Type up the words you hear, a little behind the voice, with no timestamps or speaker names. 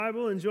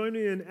Bible and join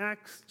me in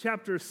Acts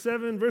chapter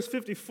 7, verse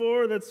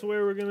 54. That's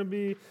where we're going to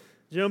be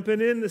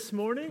jumping in this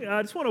morning.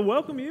 I just want to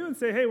welcome you and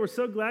say, hey, we're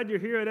so glad you're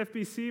here at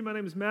FBC. My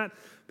name is Matt,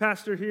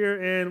 pastor here,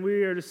 and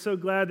we are just so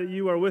glad that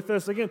you are with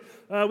us. Again,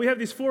 we have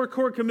these 4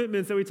 core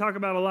commitments that we talk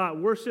about a lot: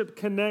 worship,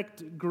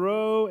 connect,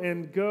 grow,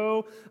 and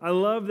go. I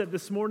love that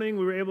this morning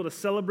we were able to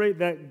celebrate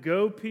that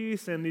go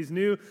piece and these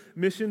new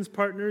missions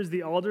partners, the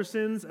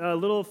Aldersons. A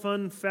little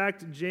fun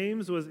fact,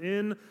 James was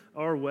in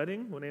our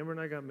wedding when Amber and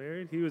I got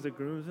married. He was a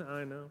groomsman,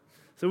 I know.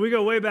 So we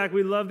go way back.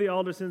 We love the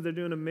Aldersons. They're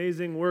doing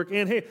amazing work.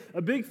 And hey,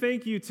 a big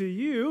thank you to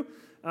you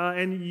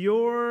and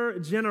your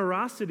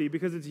generosity,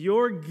 because it's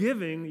your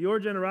giving, your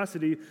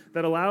generosity,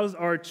 that allows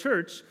our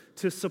church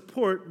to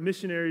support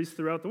missionaries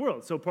throughout the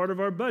world. So part of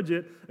our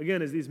budget,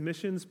 again, is these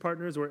missions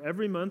partners, where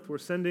every month we're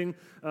sending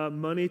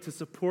money to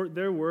support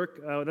their work.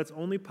 That's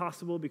only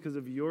possible because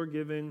of your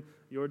giving,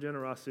 your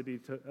generosity.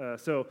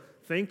 So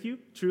thank you,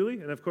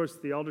 truly. And of course,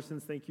 the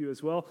Aldersons, thank you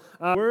as well.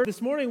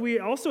 This morning, we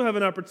also have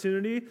an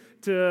opportunity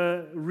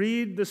to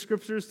read the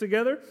scriptures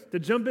together, to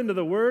jump into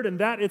the Word, and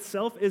that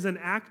itself is an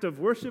act of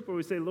worship where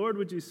we say, Lord,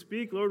 would you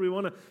speak? Lord, we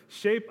want to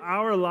shape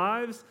our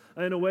lives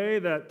in a way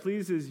that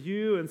pleases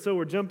you. And so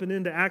we're jumping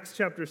into Acts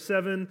chapter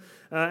 7.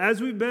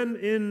 As we've been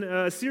in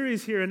a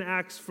series here in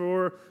Acts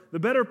for the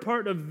better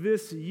part of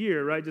this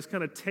year, right? Just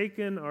kind of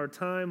taking our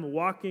time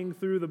walking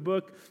through the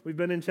book. We've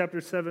been in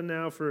chapter 7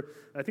 now for,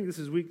 I think this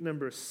is week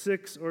number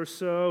 6 or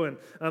so. And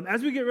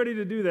as we get ready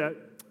to do that,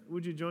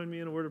 would you join me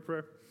in a word of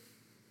prayer?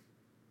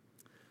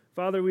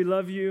 Father, we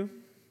love you.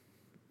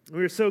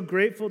 We are so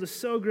grateful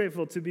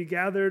to be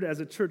gathered as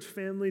a church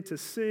family to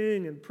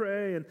sing and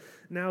pray and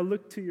now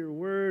look to your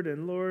word.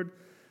 And Lord,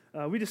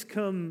 we just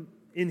come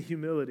in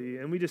humility,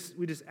 and we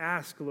just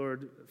ask,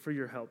 Lord, for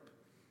your help.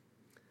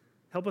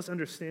 Help us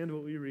understand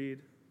what we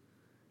read.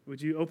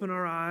 Would you open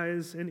our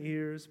eyes and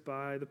ears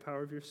by the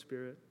power of your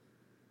Spirit?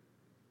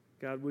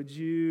 God, would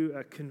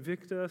you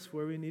convict us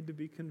where we need to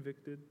be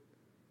convicted?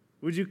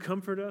 Would you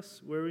comfort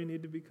us where we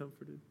need to be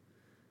comforted?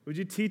 Would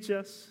you teach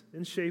us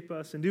and shape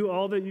us and do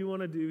all that you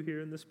want to do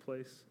here in this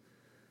place?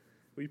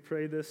 We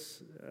pray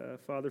this,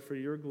 Father, for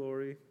your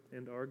glory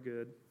and our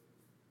good.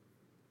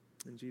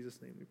 In Jesus'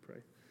 name we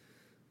pray.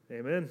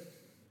 Amen.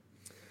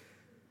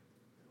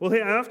 Well,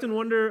 hey, I often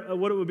wonder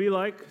what it would be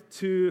like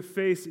to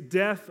face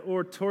death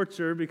or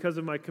torture because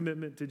of my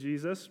commitment to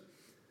Jesus.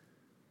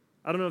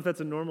 I don't know if that's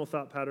a normal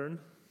thought pattern,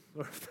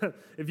 or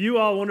if you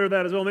all wonder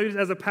that as well. Maybe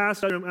as a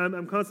pastor,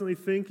 I'm constantly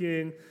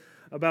thinking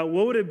about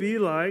what would it be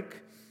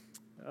like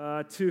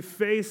to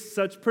face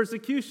such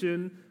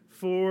persecution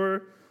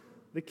for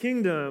the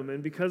kingdom,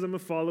 and because I'm a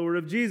follower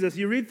of Jesus.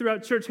 You read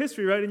throughout church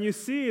history, right, and you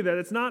see that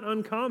it's not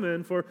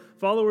uncommon for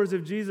followers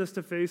of Jesus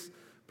to face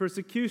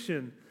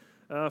persecution.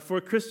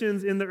 For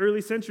Christians in the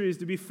early centuries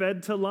to be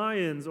fed to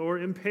lions or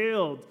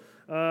impaled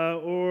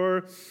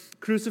or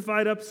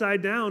crucified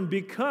upside down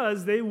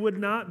because they would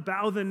not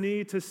bow the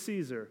knee to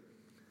Caesar.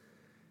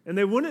 And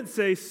they wouldn't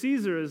say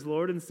Caesar is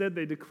Lord. Instead,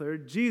 they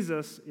declared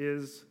Jesus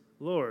is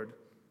Lord.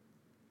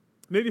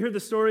 Maybe you heard the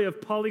story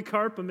of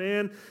Polycarp, a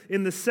man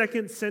in the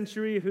 2nd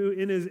century who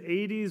in his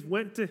 80s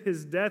went to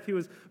his death. He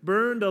was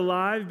burned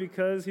alive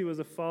because he was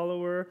a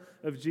follower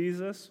of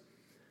Jesus.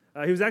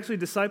 He was actually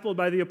discipled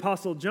by the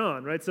Apostle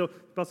John, right? So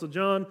Apostle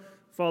John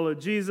followed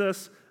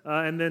Jesus,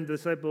 and then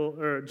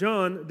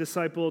John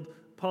discipled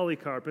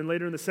Polycarp. And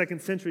later in the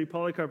 2nd century,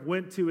 Polycarp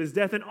went to his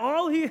death, and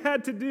all he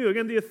had to do,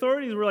 again, the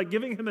authorities were like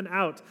giving him an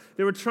out.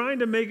 They were trying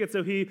to make it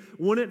so he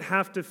wouldn't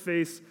have to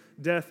face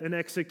death and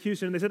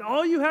execution. And they said,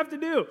 all you have to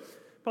do,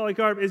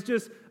 Polycarp, is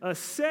just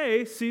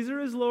say Caesar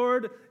is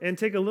Lord and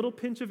take a little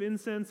pinch of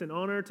incense and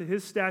honor to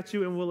his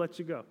statue, and we'll let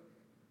you go.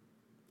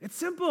 It's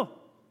simple.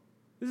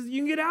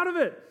 You can get out of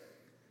it.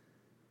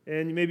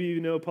 And maybe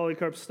you know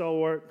Polycarp's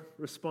stalwart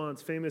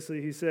response.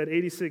 Famously, he said,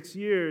 86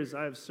 years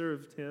I have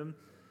served him,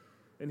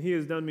 and he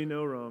has done me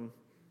no wrong.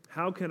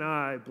 How can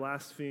I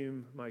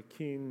blaspheme my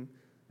King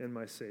and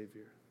my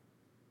Savior?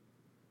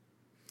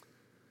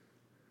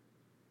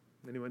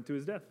 Then he went to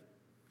his death.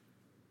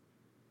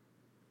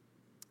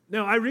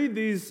 Now, I read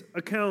these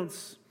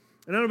accounts,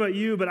 and I don't know about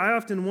you, but I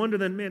often wonder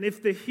then, man,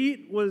 if the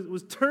heat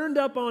was turned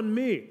up on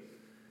me,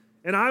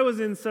 and I was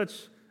in such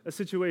a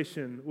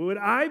situation, would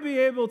I be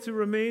able to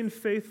remain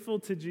faithful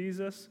to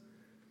Jesus?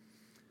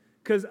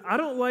 Because I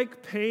don't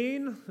like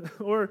pain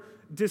or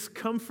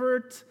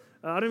discomfort.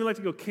 I don't even like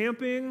to go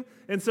camping.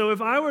 And so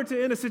if I were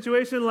to in a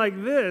situation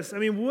like this,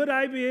 would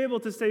I be able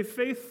to stay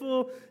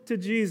faithful to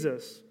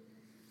Jesus?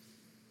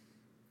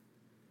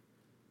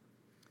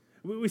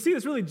 We see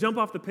this really jump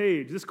off the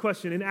page, this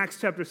question in Acts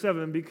chapter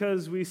 7,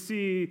 because we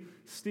see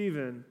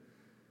Stephen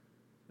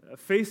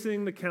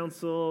facing the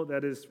council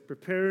that is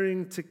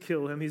preparing to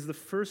kill him. He's the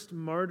first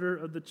martyr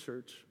of the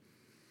church.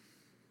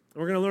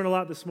 We're going to learn a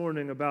lot this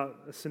morning about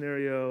a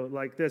scenario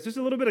like this. Just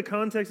a little bit of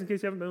context in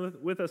case you haven't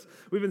been with us.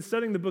 We've been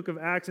studying the book of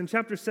Acts. In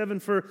chapter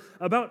 7 for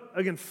about,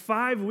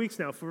 5 weeks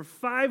now. For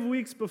 5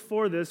 weeks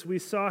before this, we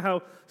saw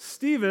how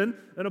Stephen,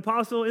 an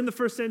apostle in the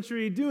first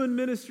century, doing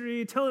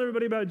ministry, telling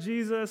everybody about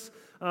Jesus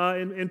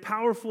in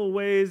powerful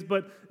ways.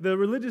 But the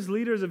religious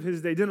leaders of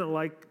his day didn't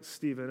like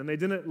Stephen, and they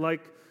didn't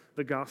like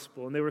the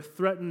gospel, and they were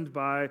threatened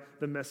by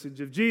the message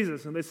of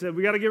Jesus. And they said,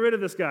 we got to get rid of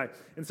this guy.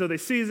 And so they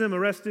seize him,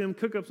 arrest him,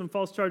 cook up some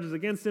false charges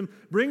against him,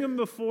 bring him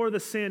before the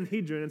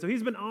Sanhedrin. And so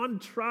he's been on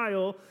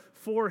trial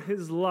for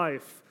his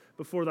life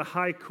before the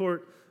high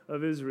court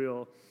of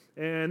Israel.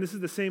 And this is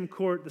the same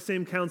court, the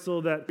same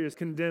council that has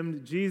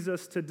condemned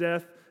Jesus to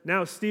death.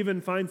 Now Stephen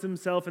finds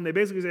himself, and they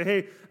basically say,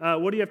 hey,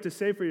 what do you have to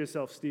say for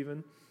yourself,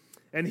 Stephen?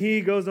 And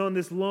he goes on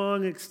this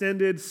long,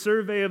 extended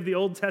survey of the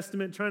Old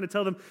Testament, trying to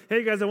tell them,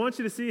 hey guys, I want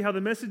you to see how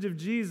the message of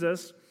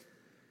Jesus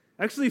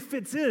actually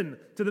fits in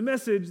to the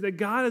message that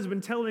God has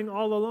been telling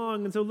all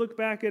along. And so look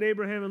back at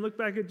Abraham, and look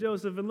back at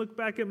Joseph, and look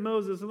back at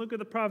Moses, and look at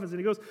the prophets. And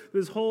he goes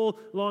this whole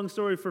long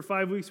story for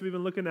 5 weeks. We've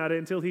been looking at it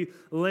until he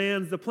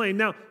lands the plane.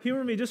 Now,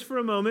 humor me just for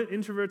a moment.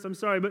 Introverts, I'm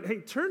sorry, but hey,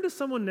 turn to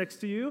someone next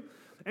to you.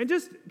 And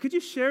could you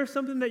share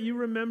something that you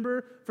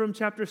remember from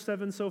chapter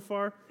 7 so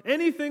far?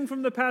 Anything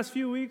from the past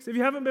few weeks? If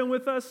you haven't been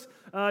with us,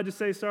 just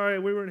say, sorry,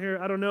 we weren't here,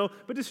 I don't know.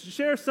 But just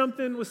share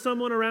something with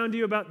someone around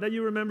you about that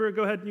you remember.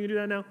 Go ahead, you can do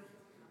that now.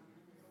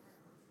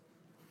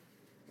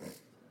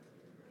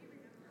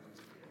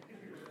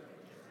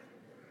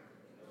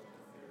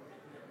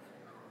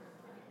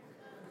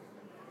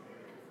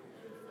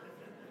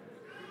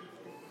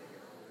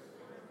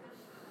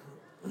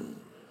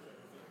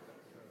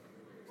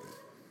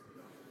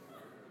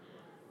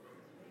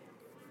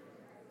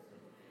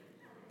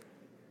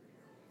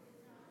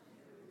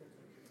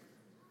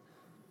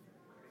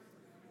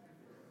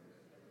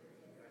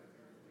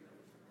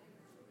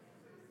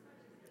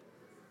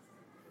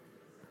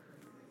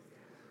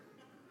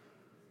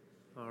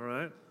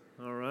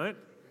 All right.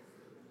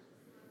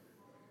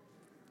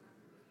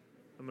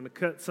 I'm going to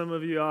cut some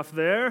of you off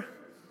there.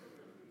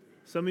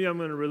 Some of you I'm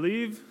going to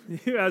relieve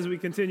you as we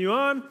continue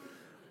on.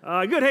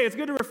 Good. Hey, it's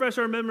good to refresh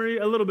our memory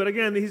a little bit.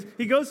 Again,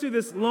 he goes through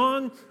this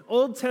long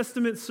Old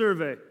Testament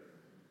survey,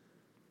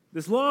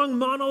 this long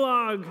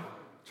monologue,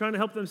 trying to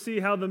help them see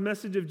how the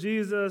message of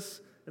Jesus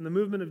and the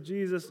movement of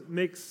Jesus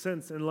makes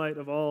sense in light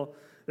of all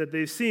that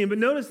they've seen. But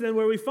notice then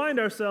where we find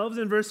ourselves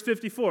in verse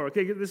 54.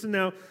 Okay, this is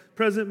now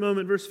present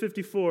moment, verse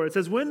 54. It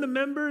says, when the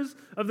members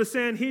of the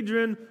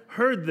Sanhedrin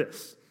heard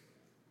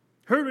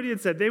what he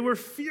had said, they were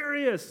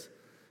furious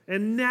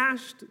and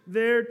gnashed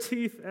their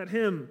teeth at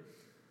him.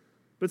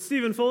 But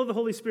Stephen, full of the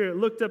Holy Spirit,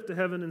 looked up to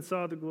heaven and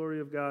saw the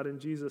glory of God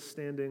and Jesus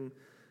standing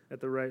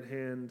at the right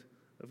hand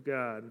of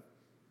God.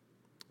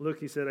 Look,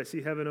 he said, I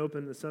see heaven open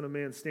and the Son of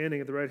Man standing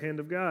at the right hand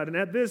of God. And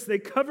at this, they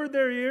covered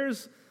their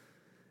ears,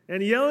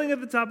 and yelling at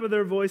the top of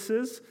their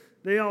voices,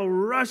 they all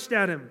rushed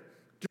at him,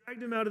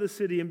 dragged him out of the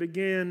city, and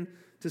began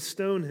to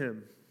stone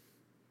him.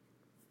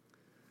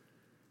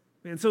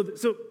 Man, so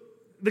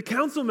the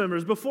council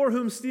members before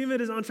whom Stephen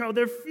is on trial,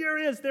 they're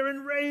furious, they're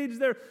enraged,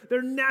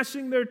 they're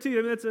gnashing their teeth.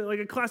 I mean, that's like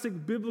a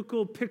classic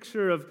biblical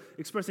picture of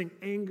expressing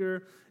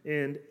anger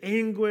and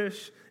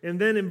anguish. And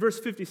then in verse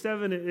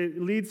 57,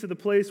 it leads to the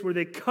place where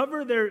they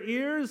cover their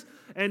ears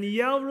and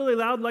yell really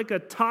loud like a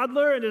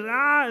toddler,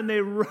 and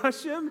they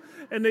rush him,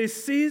 and they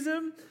seize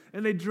him,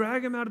 and they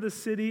drag him out of the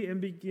city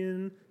and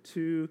begin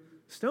to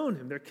stone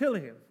him. They're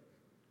killing him.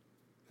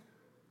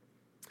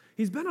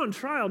 He's been on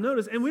trial,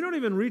 notice, and we don't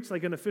even reach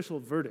like an official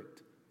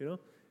verdict. You know,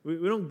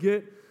 we don't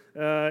get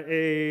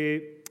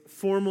a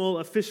formal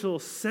official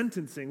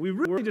sentencing. We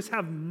really just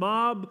have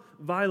mob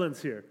violence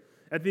here.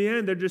 At the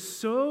end, they're just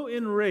so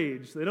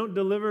enraged. They don't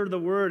deliver the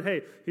word,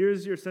 hey,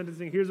 here's your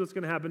sentencing, here's what's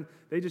going to happen.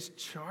 They just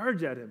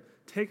charge at him,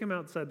 take him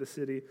outside the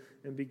city,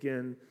 and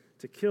begin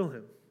to kill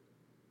him.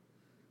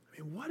 I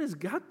mean, what has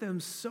got them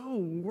so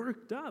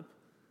worked up?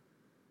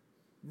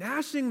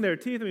 Gnashing their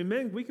teeth. I mean,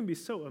 men, we can be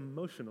so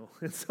emotional.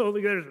 And so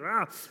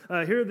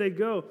here they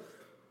go.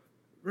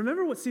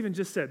 Remember what Stephen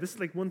just said. This is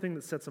like one thing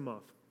that sets him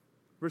off.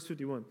 Verse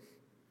 51.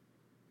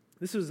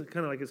 This was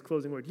kind of like his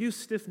closing word. You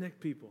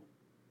stiff-necked people.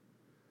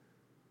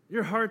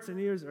 Your hearts and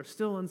ears are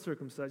still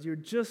uncircumcised. You're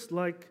just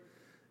like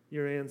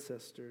your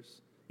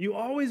ancestors. You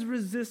always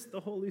resist the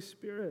Holy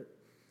Spirit.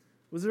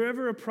 Was there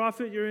ever a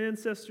prophet your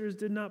ancestors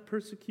did not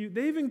persecute?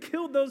 They even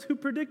killed those who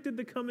predicted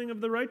the coming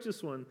of the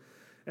righteous one.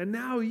 And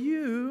now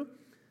you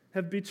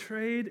have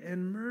betrayed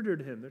and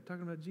murdered him. They're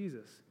talking about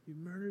Jesus. You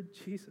murdered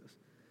Jesus.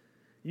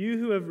 You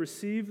who have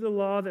received the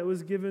law that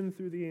was given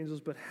through the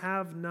angels, but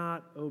have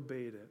not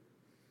obeyed it.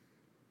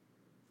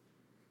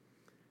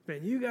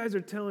 Man, you guys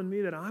are telling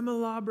me that I'm a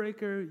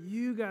lawbreaker.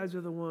 You guys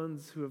are the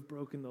ones who have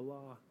broken the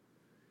law.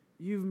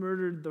 You've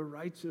murdered the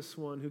righteous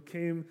one who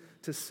came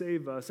to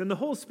save us. And the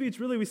whole speech,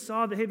 really, we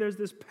saw that, hey, there's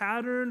this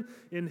pattern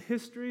in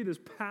history, this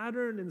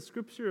pattern in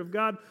Scripture of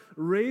God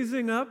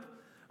raising up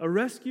a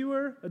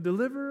rescuer, a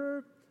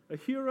deliverer, a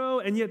hero,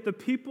 and yet the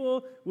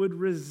people would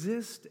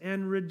resist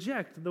and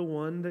reject the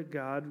one that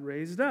God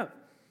raised up.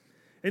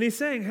 And he's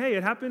saying, hey,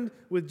 it happened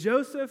with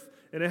Joseph,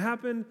 and it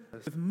happened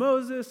with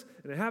Moses,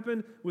 and it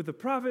happened with the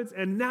prophets,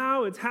 and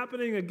now it's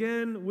happening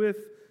again with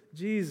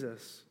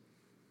Jesus.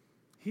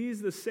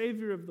 He's the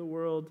Savior of the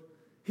world.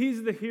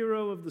 He's the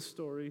hero of the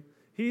story.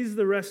 He's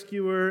the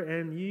rescuer,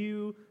 and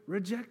you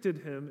rejected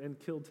him and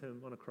killed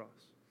him on a cross.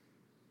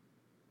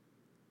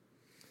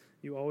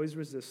 You always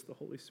resist the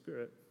Holy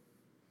Spirit.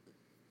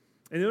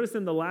 And notice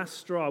in the last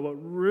straw, what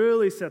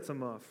really sets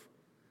them off.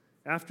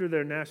 After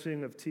their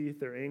gnashing of teeth,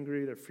 they're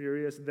angry, they're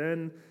furious.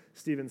 Then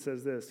Stephen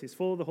says this. He's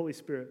full of the Holy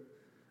Spirit.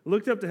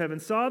 Looked up to heaven,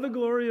 saw the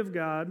glory of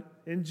God,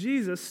 and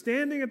Jesus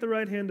standing at the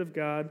right hand of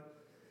God.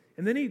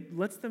 And then he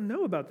lets them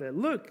know about that.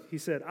 Look, he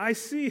said, I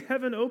see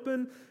heaven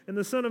open and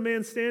the Son of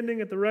Man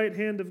standing at the right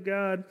hand of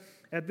God.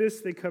 At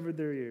this they covered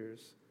their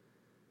ears,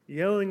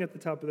 yelling at the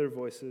top of their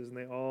voices, and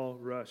they all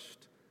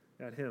rushed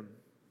at him.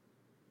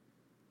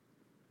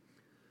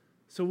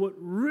 So what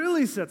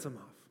really sets them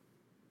off,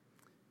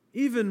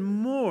 even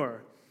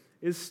more,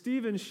 is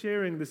Stephen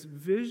sharing this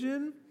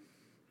vision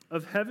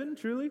of heaven,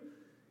 truly.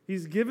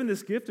 He's given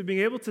this gift of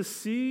being able to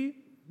see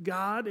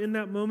God in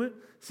that moment,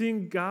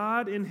 seeing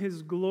God in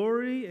his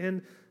glory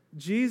and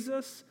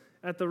Jesus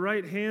at the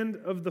right hand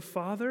of the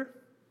Father.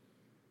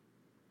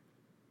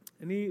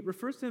 And he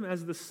refers to him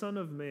as the Son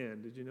of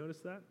Man. Did you notice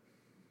that?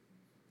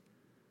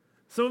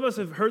 Some of us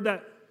have heard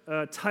that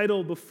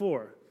title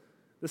before.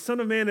 The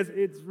Son of Man,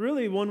 it's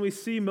really one we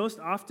see most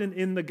often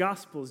in the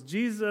Gospels.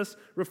 Jesus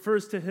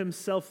refers to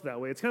himself that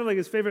way. It's kind of like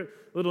his favorite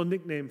little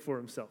nickname for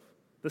himself.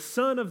 The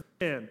Son of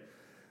Man.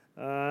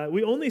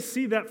 We only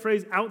see that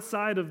phrase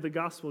outside of the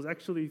Gospels,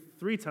 actually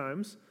 3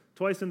 times,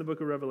 twice in the book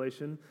of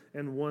Revelation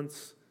and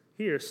once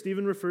here.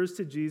 Stephen refers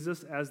to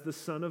Jesus as the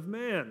Son of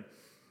Man.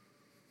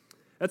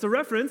 That's a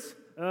reference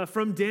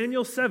from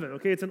Daniel 7.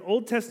 Okay, it's an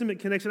Old Testament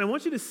connection. I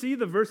want you to see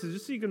the verses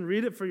just so you can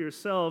read it for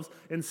yourselves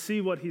and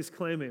see what he's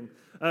claiming.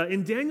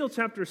 In Daniel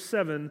chapter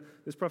 7,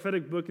 this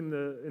prophetic book in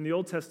the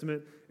Old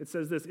Testament, it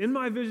says this, In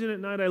my vision at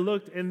night I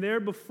looked, and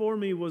there before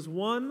me was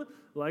one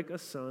like a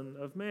son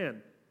of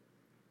man,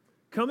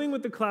 coming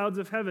with the clouds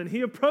of heaven.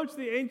 He approached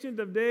the Ancient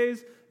of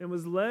Days and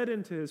was led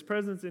into his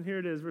presence. And here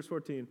it is, verse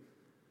 14.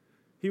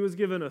 He was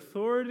given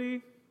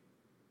authority,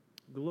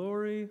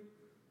 glory,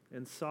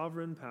 and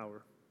sovereign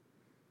power.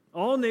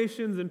 All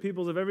nations and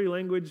peoples of every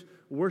language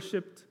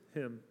worshiped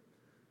him.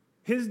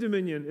 His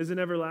dominion is an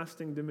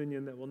everlasting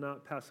dominion that will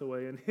not pass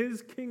away, and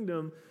his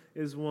kingdom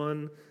is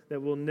one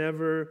that will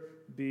never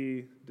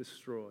be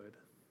destroyed.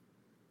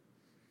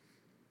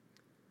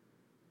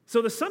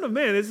 So the Son of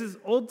Man is his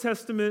Old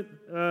Testament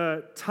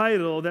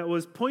title that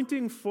was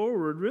pointing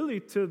forward really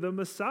to the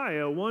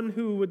Messiah, one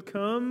who would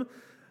come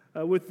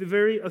with the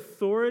very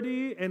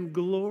authority and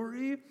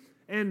glory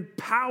and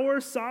power,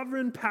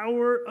 sovereign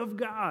power of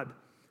God.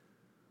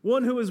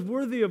 One who is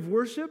worthy of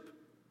worship,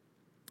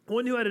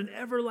 one who had an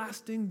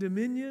everlasting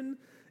dominion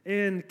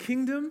and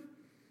kingdom,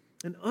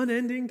 an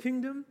unending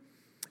kingdom.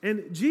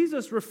 And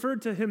Jesus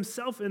referred to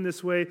himself in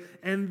this way,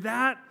 and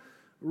that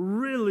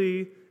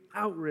really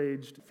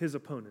outraged his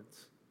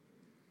opponents.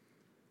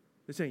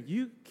 They're saying,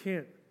 you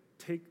can't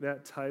take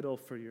that title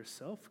for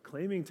yourself,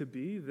 claiming to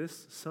be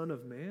this Son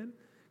of Man,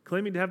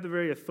 claiming to have the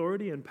very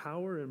authority and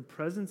power and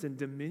presence and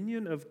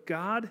dominion of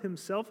God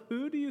himself.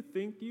 Who do you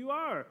think you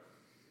are?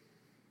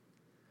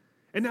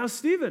 And now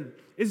Stephen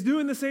is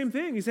doing the same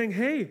thing. He's saying,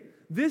 hey,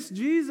 this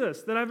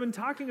Jesus that I've been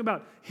talking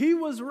about, he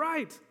was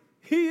right.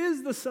 He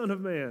is the Son of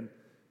Man.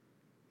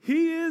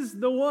 He is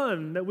the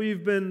one that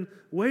we've been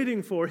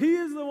waiting for. He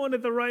is the one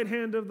at the right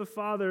hand of the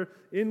Father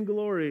in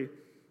glory.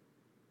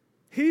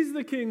 He's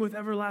the King with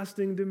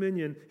everlasting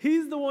dominion.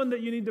 He's the one that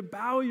you need to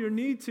bow your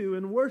knee to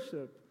and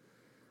worship.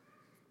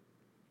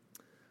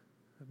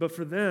 But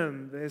for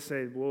them, they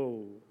say,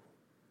 whoa,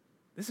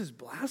 this is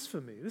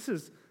blasphemy. This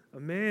is a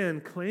man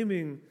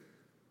claiming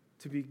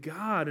to be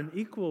God and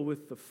equal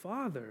with the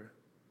Father.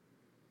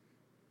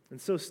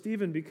 And so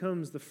Stephen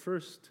becomes the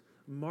first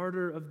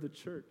martyr of the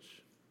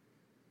church.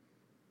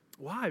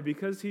 Why?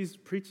 Because he's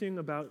preaching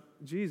about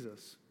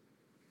Jesus.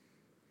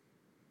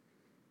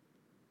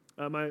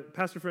 My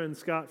pastor friend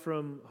Scott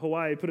from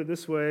Hawaii put it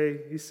this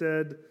way. He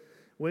said,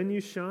 when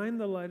you shine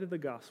the light of the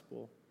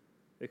gospel,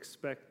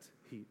 expect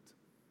heat.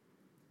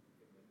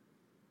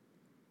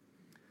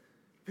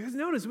 Because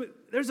notice,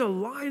 there's a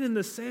line in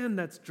the sand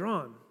that's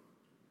drawn.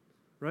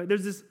 Right?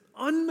 There's this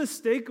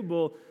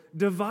unmistakable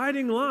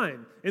dividing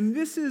line. And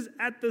this is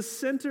at the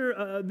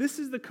center, this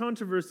is the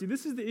controversy.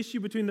 This is the issue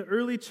between the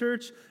early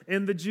church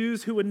and the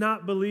Jews who would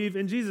not believe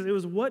in Jesus. It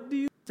was, what do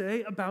you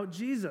say about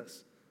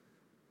Jesus?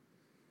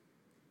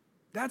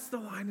 That's the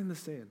line in the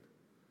sand.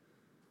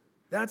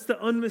 That's the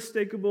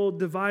unmistakable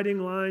dividing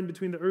line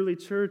between the early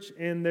church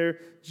and their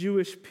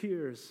Jewish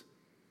peers.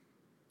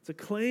 It's a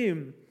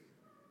claim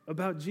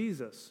about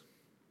Jesus.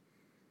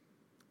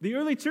 The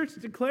early church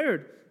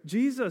declared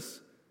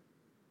Jesus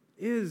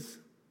is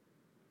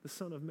the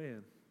Son of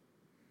Man.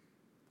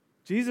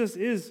 Jesus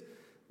is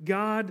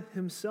God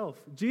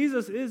himself.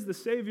 Jesus is the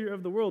Savior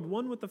of the world,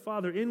 one with the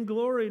Father, in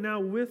glory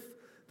now with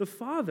the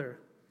Father.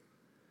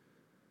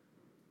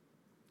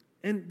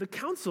 And the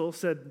council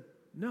said,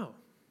 no,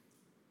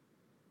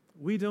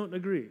 we don't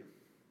agree.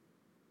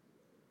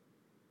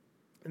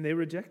 And they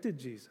rejected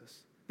Jesus.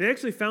 They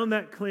actually found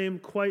that claim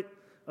quite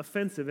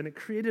offensive, and it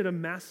created a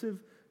massive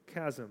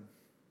chasm.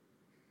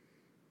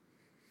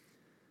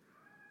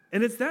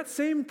 And it's that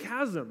same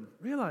chasm,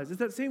 realize, it's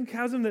that same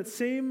chasm, that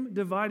same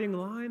dividing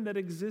line that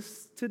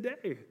exists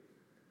today.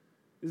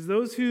 Is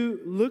those who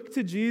look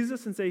to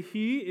Jesus and say,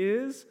 He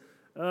is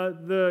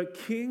the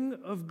King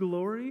of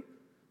glory,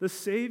 the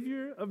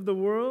Savior of the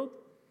world,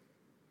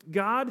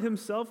 God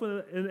Himself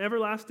with an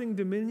everlasting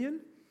dominion.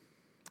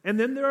 And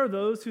then there are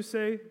those who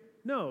say,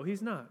 no,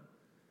 He's not.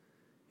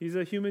 He's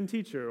a human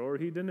teacher, or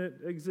He didn't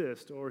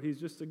exist, or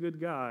He's just a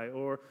good guy,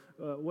 or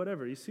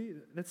whatever. You see,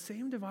 that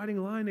same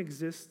dividing line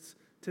exists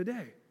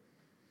today.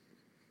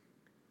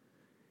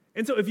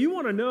 And so if you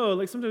want to know,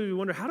 like sometimes we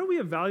wonder, how do we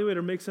evaluate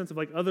or make sense of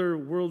like other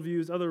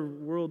worldviews, other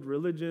world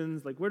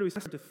religions? Like where do we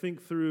start to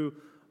think through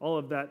all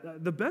of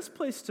that? The best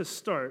place to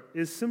start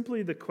is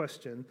simply the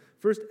question,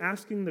 first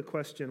asking the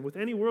question with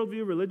any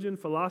worldview, religion,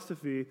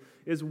 philosophy,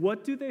 is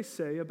what do they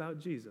say about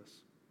Jesus?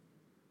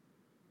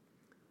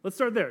 Let's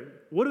start there.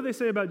 What do they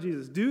say about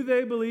Jesus? Do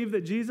they believe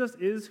that Jesus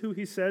is who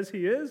He says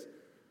He is?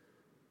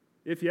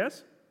 If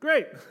yes,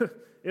 great.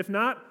 If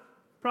not,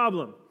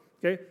 problem.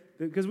 Okay?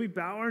 Because we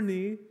bow our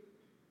knee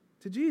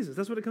to Jesus.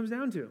 That's what it comes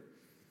down to.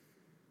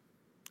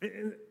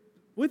 And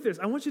with this,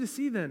 I want you to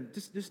see then,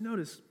 just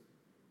notice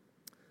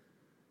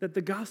that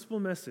the gospel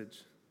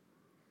message,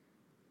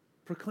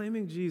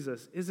 proclaiming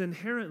Jesus, is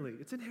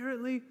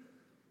inherently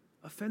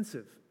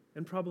offensive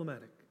and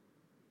problematic.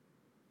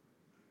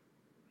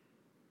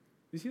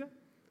 You see that?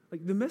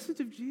 Like the message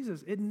of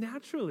Jesus, it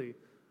naturally,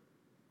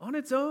 on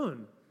its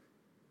own,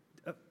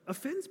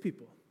 offends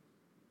people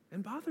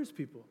and bothers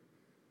people.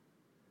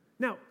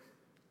 Now,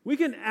 we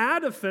can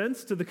add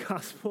offense to the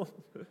gospel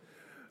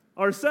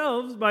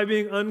ourselves by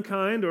being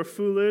unkind or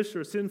foolish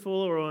or sinful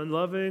or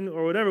unloving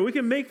or whatever. We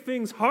can make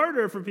things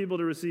harder for people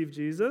to receive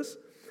Jesus.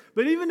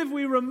 But even if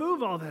we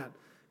remove all that,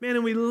 man,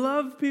 and we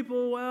love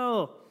people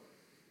well,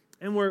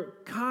 and we're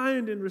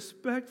kind and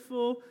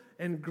respectful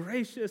and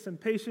gracious and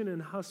patient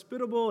and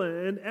hospitable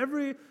and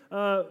every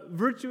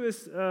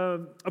virtuous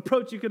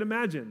approach you could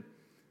imagine,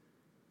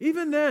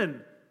 even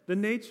then, the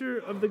nature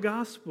of the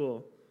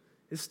gospel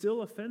is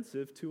still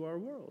offensive to our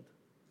world.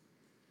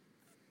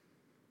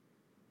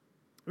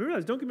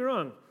 Realize, don't get me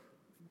wrong,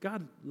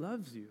 God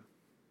loves you.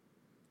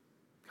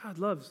 God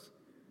loves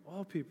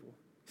all people.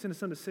 He sent His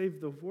Son to save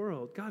the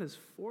world. God is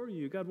for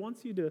you. God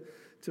wants you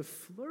to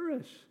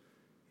flourish.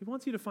 He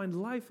wants you to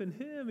find life in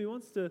Him. He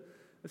wants to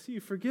see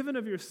you forgiven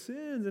of your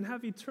sins and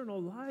have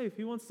eternal life.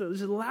 He wants to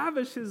just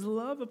lavish His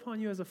love upon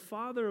you as a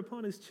father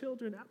upon His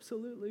children.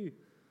 Absolutely.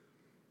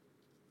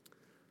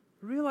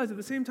 Realize at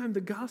the same time,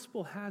 the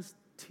gospel has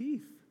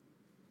teeth.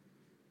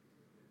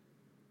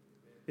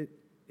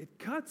 It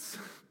cuts.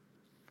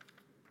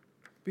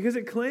 Because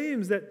it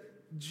claims that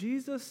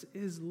Jesus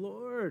is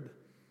Lord.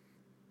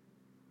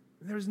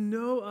 There's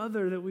no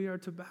other that we are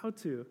to bow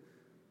to.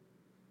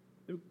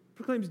 It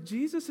proclaims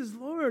Jesus is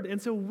Lord.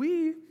 And so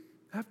we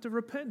have to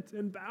repent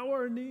and bow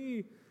our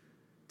knee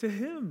to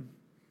Him.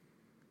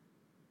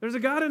 There's a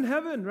God in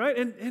heaven, right?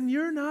 And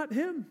you're not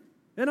Him.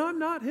 And I'm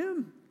not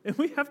Him. And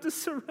we have to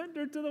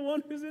surrender to the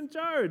one who's in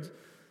charge.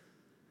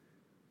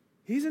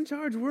 He's in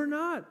charge. We're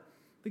not.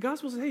 The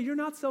gospel says, hey, you're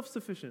not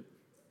self-sufficient.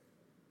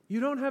 You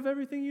don't have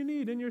everything you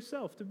need in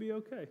yourself to be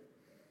okay.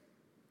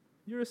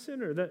 You're a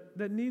sinner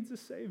that needs a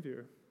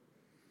Savior.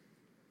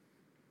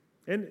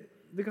 And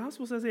the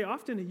gospel says, hey,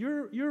 often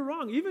you're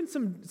wrong. Even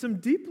some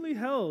deeply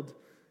held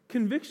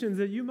convictions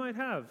that you might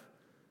have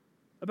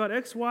about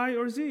X, Y,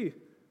 or Z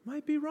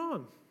might be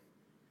wrong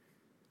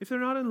if they're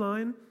not in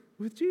line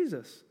with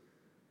Jesus.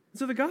 And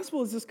so the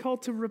gospel is this call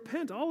to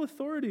repent. All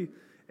authority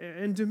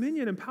and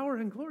dominion and power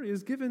and glory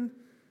is given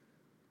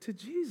to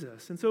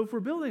Jesus. And so if we're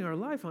building our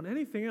life on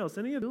anything else,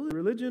 any other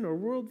religion or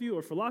worldview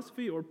or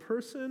philosophy or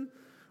person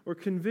or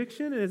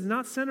conviction, and it's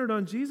not centered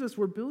on Jesus,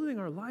 we're building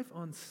our life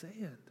on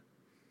sand.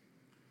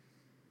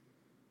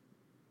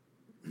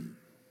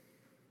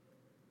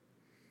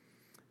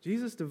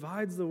 Jesus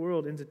divides the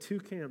world into two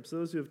camps,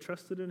 those who have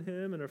trusted in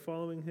Him and are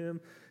following Him,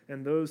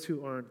 and those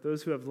who aren't,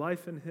 those who have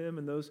life in Him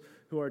and those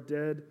who are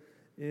dead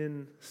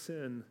in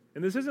sin.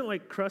 And this isn't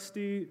like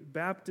crusty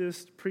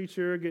Baptist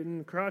preacher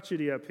getting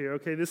crotchety up here,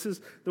 okay? This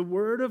is the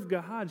Word of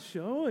God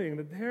showing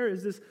that there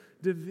is this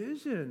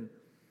division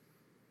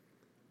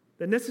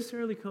that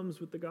necessarily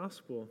comes with the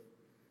gospel.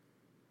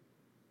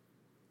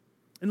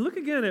 And look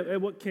again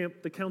at what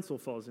camp the council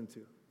falls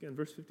into. Again,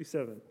 verse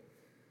 57.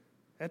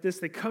 At this,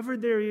 they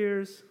covered their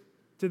ears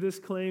to this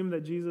claim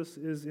that Jesus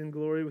is in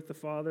glory with the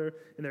Father,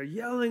 and they're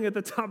yelling at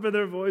the top of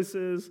their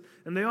voices,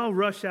 and they all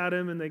rush at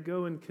Him, and they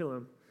go and kill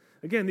Him.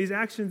 Again, these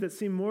actions that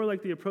seem more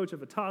like the approach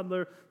of a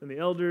toddler than the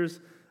elders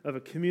of a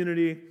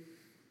community.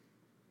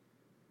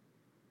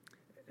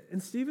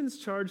 And Stephen's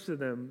charge to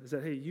them is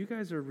that, hey, you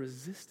guys are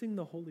resisting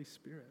the Holy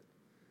Spirit.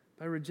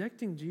 By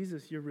rejecting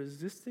Jesus, you're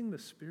resisting the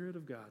Spirit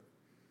of God.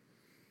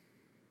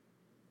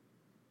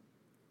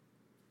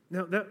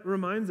 Now, that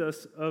reminds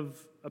us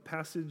of a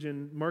passage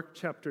in Mark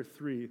chapter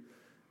 3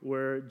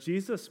 where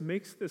Jesus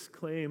makes this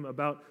claim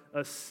about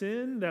a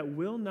sin that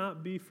will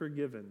not be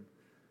forgiven.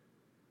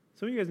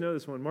 Some of you guys know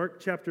this one. Mark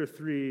chapter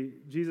 3,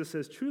 Jesus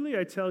says, "Truly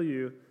I tell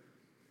you,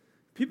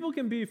 people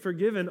can be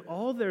forgiven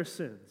all their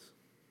sins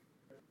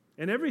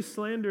and every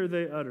slander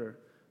they utter,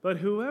 but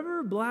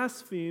whoever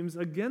blasphemes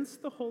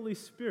against the Holy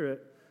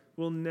Spirit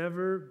will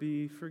never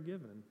be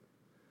forgiven.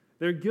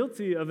 They're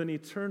guilty of an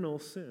eternal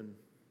sin."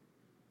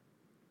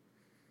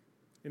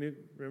 Any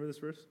remember this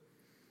verse?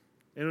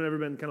 Anyone ever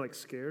been kind of like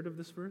scared of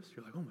this verse?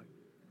 You're like, oh my,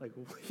 like,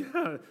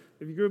 yeah.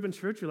 If you grew up in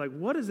church, you're like,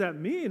 what does that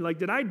mean? Like,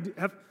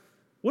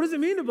 what does it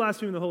mean to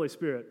blaspheme the Holy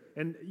Spirit?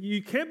 And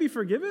you can't be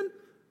forgiven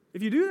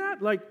if you do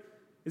that? Like,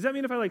 does that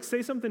mean if I like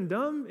say something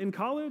dumb in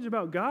college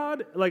about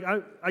God, like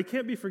I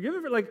can't be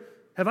forgiven for it? Like,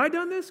 have I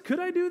done this? Could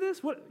I do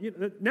this? What?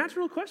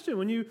 Natural question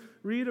when you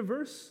read a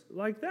verse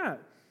like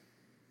that.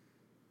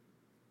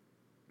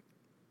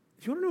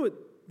 If you want to know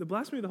what the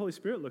blasphemy of the Holy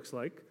Spirit looks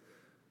like,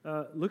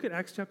 look at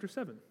Acts chapter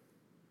 7.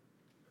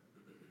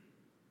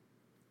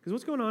 Because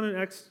what's going on in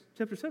Acts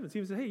chapter 7?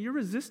 Stephen says, hey, you're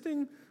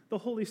resisting the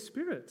Holy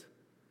Spirit.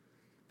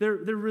 They're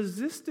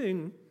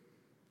resisting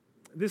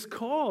this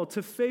call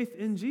to faith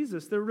in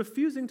Jesus. They're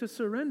refusing to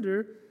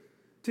surrender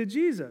to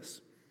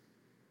Jesus.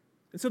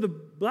 And so the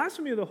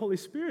blasphemy of the Holy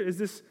Spirit is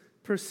this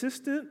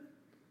persistent,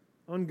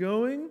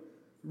 ongoing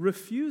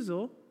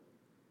refusal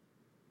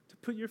to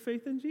put your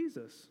faith in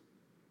Jesus.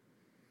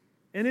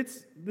 And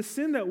it's the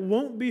sin that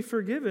won't be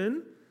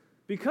forgiven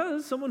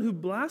because someone who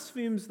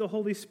blasphemes the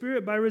Holy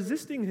Spirit by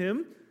resisting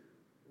him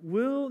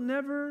will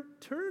never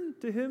turn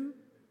to him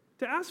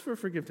to ask for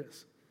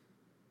forgiveness.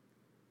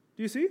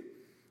 Do you see?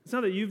 It's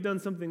not that you've done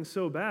something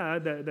so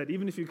bad that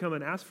even if you come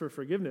and ask for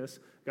forgiveness,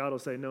 God will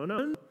say,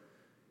 no.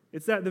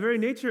 It's that the very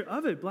nature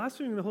of it,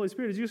 blaspheming the Holy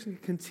Spirit, is you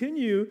just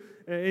continue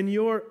in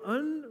your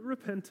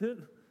unrepentant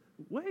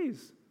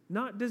ways,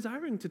 not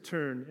desiring to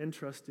turn and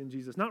trust in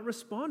Jesus, not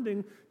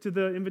responding to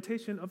the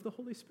invitation of the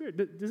Holy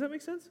Spirit. Does that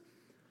make sense?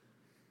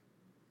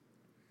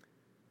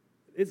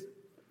 It's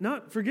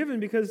not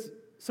forgiven because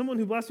someone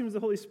who blasphemes the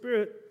Holy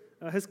Spirit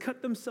has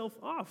cut themselves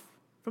off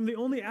from the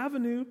only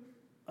avenue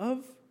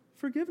of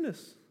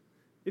forgiveness.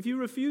 If you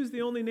refuse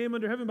the only name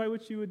under heaven by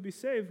which you would be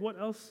saved, what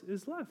else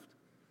is left?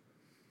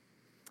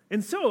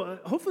 And so,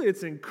 hopefully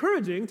it's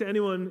encouraging to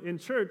anyone in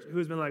church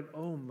who's been like,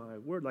 oh my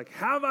word, like,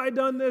 have I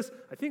done this?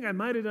 I think I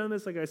might have done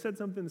this. Like I said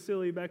something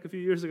silly back a few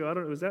years ago. I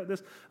don't know, was that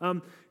this?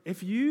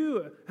 If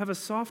you have a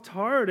soft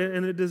heart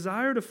and a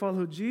desire to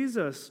follow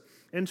Jesus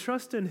and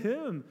trust in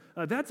him,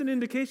 that's an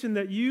indication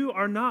that you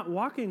are not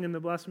walking in the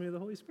blasphemy of the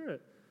Holy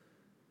Spirit.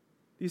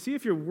 You see,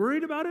 if you're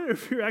worried about it, or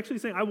if you're actually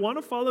saying, I want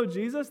to follow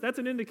Jesus, that's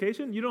an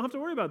indication you don't have to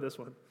worry about this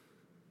one.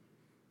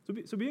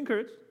 So be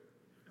encouraged,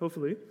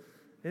 hopefully,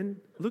 and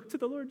look to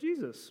the Lord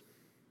Jesus.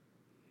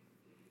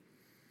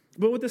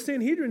 But what the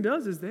Sanhedrin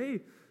does is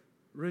they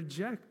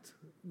reject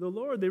the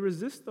Lord. They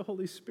resist the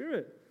Holy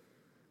Spirit.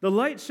 The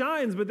light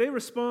shines, but they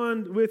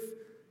respond with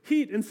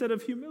heat instead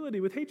of humility,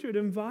 with hatred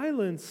and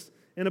violence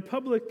and a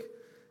public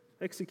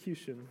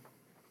execution.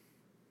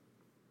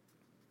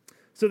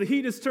 So the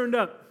heat is turned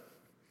up,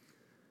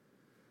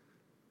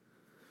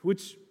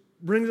 which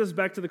brings us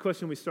back to the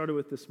question we started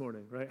with this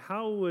morning, right?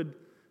 How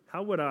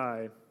would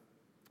I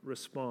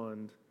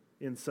respond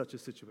in such a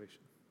situation?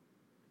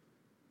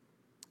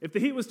 If the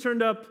heat was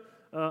turned up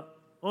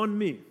on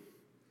me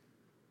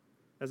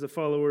as a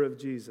follower of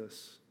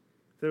Jesus,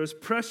 if there was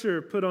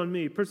pressure put on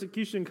me,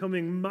 persecution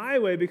coming my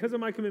way because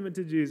of my commitment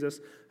to Jesus,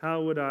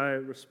 how would I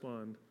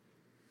respond?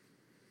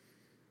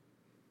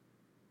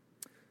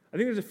 I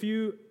think there's a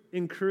few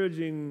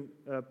encouraging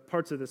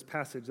parts of this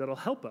passage that'll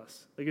help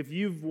us. Like if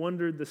you've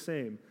wondered the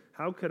same,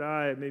 how could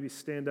I maybe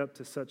stand up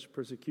to such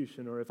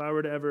persecution? Or if I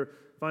were to ever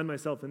find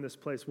myself in this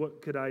place,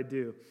 what could I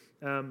do?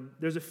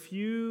 There's a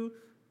few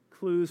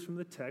clues from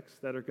the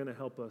text that are going to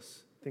help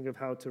us think of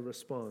how to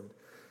respond.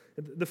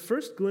 The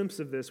first glimpse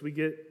of this we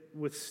get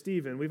with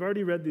Stephen. We've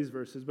already read these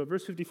verses, but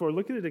verse 54,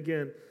 look at it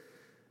again.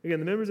 Again,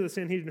 the members of the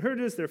Sanhedrin heard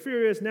this, they're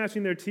furious,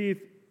 gnashing their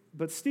teeth.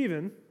 But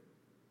Stephen,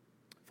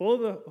 full of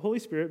the Holy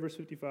Spirit, verse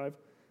 55,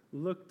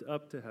 looked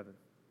up to heaven.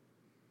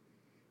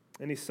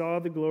 And he saw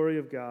the glory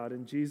of God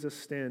and Jesus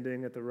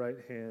standing at the right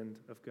hand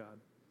of God.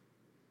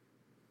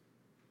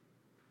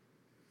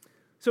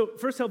 So,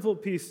 first helpful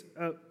piece,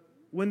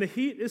 when the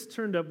heat is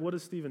turned up, what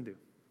does Stephen do?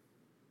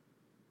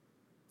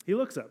 He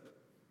looks up.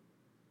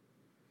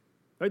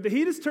 Right? The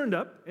heat is turned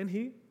up, and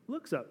he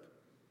looks up.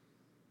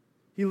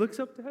 He looks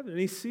up to heaven, and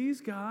he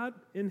sees God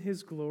in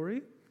his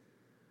glory,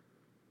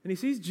 and he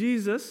sees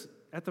Jesus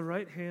at the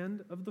right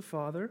hand of the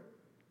Father.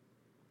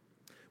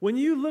 When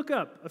you look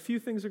up, a few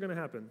things are going to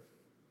happen.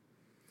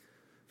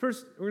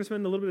 First, we're going to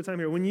spend a little bit of time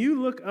here. When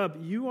you look up,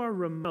 you are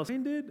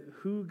reminded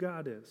who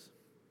God is.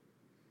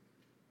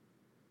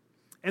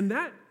 And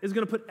that is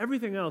going to put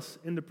everything else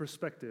into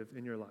perspective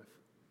in your life.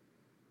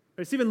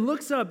 Right? Stephen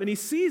looks up and he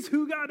sees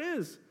who God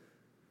is.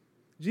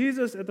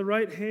 Jesus at the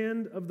right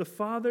hand of the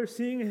Father,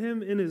 seeing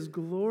him in his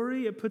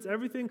glory, it puts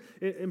everything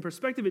in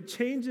perspective. It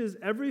changes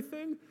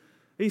everything.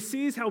 He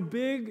sees how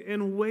big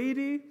and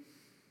weighty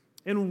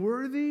and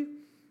worthy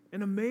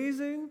and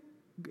amazing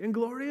and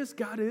glorious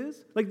God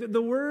is. Like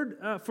the word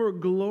for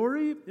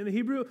glory in the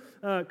Hebrew,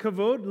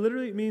 kavod,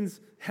 literally means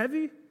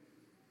heavy,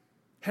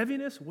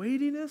 heaviness,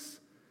 weightiness.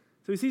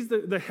 So he sees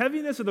the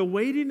heaviness or the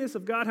weightiness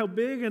of God, how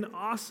big and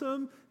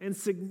awesome and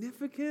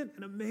significant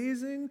and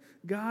amazing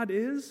God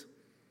is.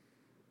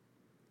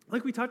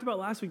 Like we talked about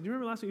last week. Do you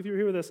remember last week, if you were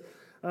here with us,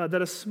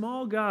 that a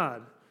small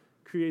God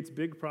creates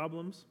big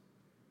problems?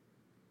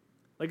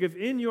 Like if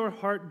in your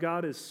heart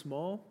God is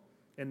small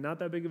and not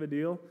that big of a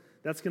deal,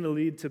 that's going to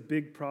lead to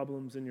big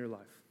problems in your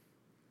life.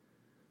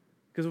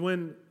 Because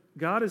when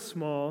God is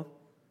small,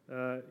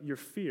 your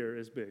fear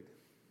is big.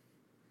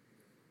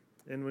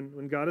 And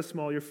when God is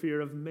small, your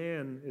fear of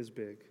man is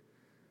big.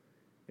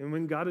 And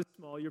when God is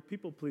small, your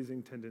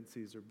people-pleasing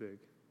tendencies are big.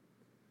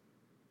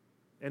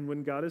 And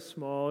when God is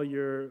small,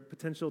 your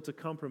potential to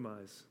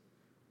compromise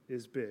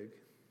is big.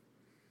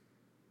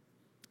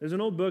 There's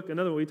an old book,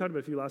 another one, we talked about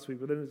a few last week,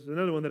 but there's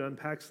another one that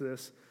unpacks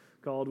this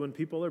called When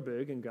People Are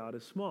Big and God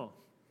is Small.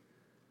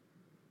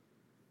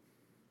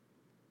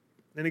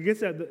 And it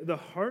gets at the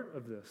heart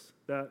of this,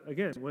 that,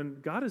 again, when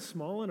God is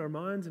small in our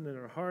minds and in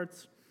our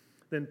hearts,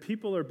 then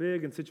people are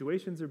big and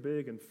situations are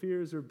big and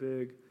fears are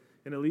big,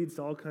 and it leads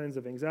to all kinds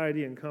of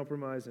anxiety and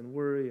compromise and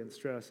worry and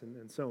stress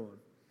and so on.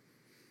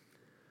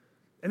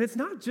 And it's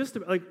not just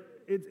about, like,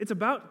 it's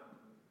about,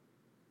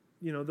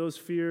 those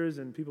fears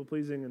and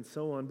people-pleasing and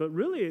so on, but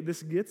really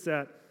this gets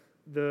at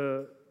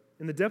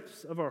in the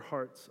depths of our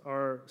hearts,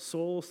 our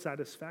soul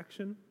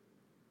satisfaction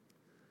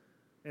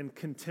and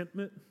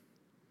contentment.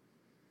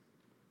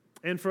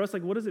 And for us,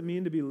 like, what does it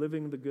mean to be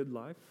living the good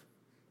life?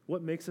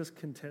 What makes us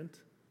content?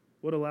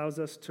 What allows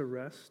us to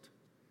rest?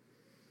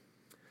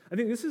 I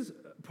think this is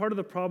part of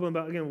the problem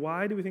about, again,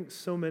 why do we think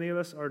so many of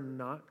us are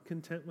not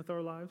content with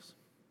our lives?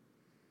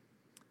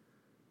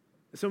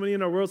 So many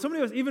in our world, so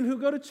many of us even who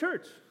go to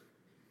church,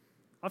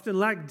 often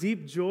lack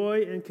deep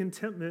joy and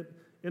contentment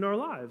in our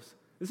lives.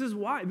 This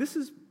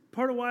is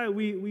part of why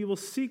we will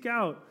seek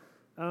out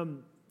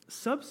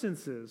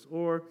substances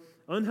or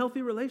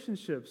unhealthy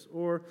relationships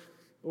or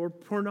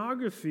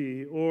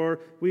pornography,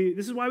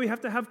 this is why we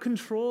have to have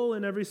control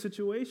in every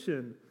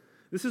situation.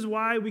 This is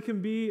why we can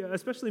be,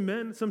 especially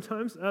men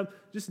sometimes,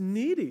 just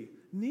needy.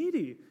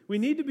 We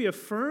need to be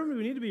affirmed.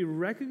 We need to be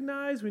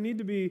recognized. We need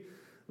to be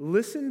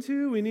listened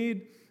to. We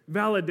need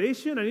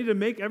validation. I need to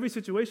make every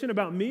situation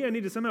about me. I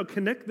need to somehow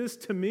connect this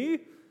to me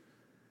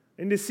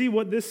and to see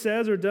what this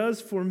says or does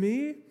for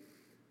me.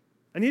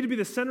 I need to be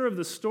the center of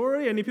the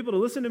story. I need people to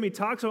listen to me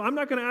talk, so I'm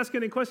not going to ask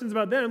any questions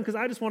about them because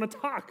I just want to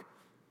talk.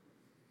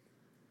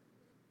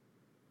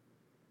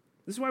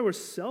 This is why we're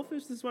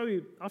selfish. This is why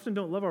we often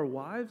don't love our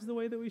wives the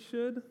way that we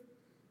should. This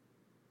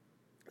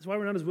is why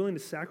we're not as willing to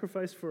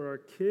sacrifice for our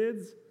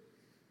kids.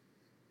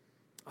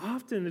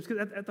 Often, it's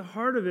because at the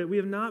heart of it, we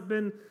have not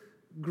been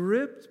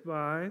gripped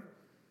by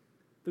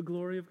the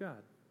glory of God.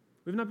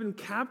 We've not been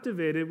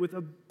captivated with a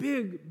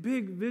big,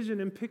 big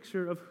vision and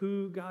picture of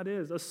who God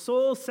is, a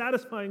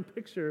soul-satisfying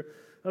picture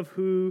of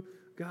who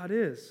God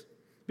is.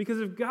 Because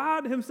if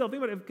God himself,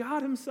 think about it, if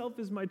God himself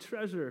is my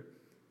treasure,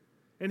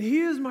 and he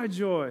is my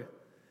joy,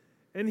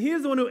 and he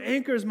is the one who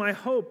anchors my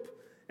hope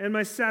and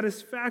my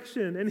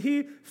satisfaction, and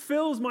he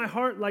fills my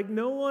heart like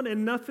no one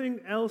and nothing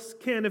else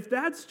can. If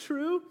that's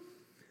true,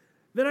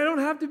 then I don't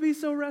have to be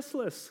so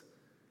restless,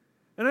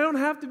 and I don't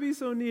have to be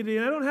so needy,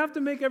 and I don't have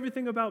to make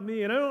everything about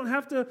me, and I don't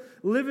have to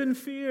live in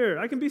fear.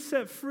 I can be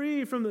set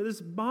free from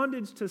this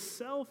bondage to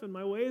self and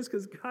my ways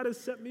because God has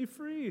set me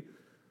free.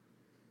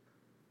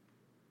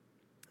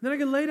 Then I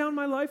can lay down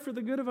my life for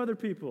the good of other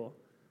people.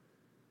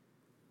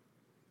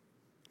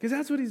 Because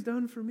that's what he's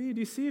done for me. Do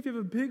you see, if you have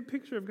a big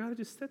picture of God, it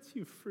just sets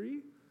you free?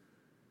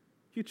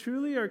 If you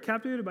truly are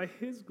captivated by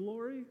his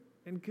glory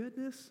and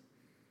goodness.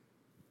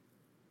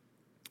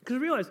 Because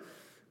realize,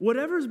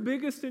 whatever's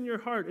biggest in your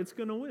heart, it's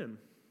going to win.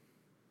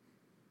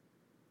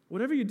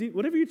 Whatever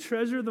you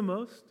treasure the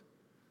most,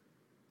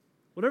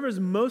 whatever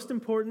is most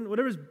important,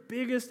 whatever is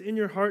biggest in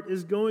your heart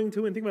is going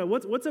to win. Think about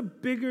it. What's a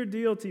bigger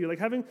deal to you? Like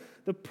having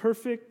the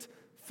perfect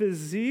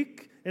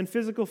physique and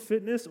physical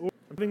fitness, or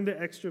having the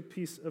extra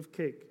piece of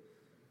cake?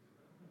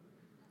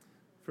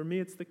 For me,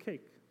 it's the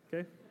cake,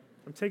 okay?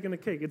 I'm taking the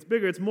cake. It's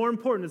bigger. It's more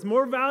important. It's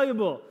more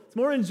valuable. It's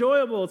more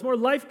enjoyable. It's more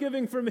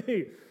life-giving for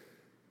me.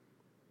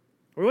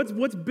 Or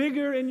what's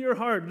bigger in your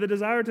heart? The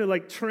desire to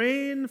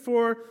train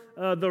for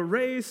the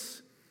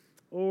race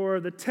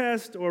or the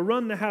test or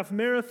run the half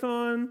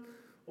marathon,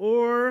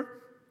 or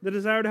the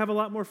desire to have a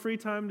lot more free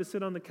time to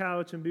sit on the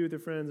couch and be with your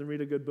friends and read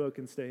a good book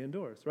and stay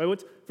indoors,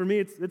 right? For me,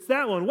 it's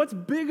that one. What's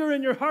bigger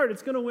in your heart?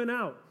 It's going to win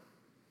out.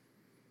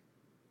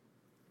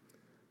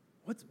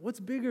 What's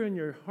bigger in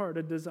your heart?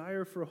 A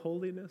desire for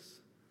holiness?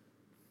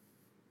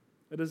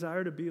 A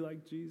desire to be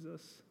like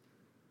Jesus?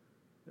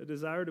 A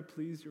desire to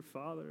please your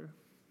Father?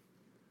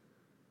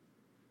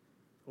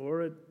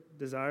 Or a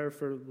desire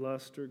for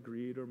lust or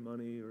greed or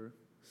money or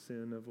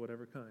sin of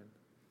whatever kind?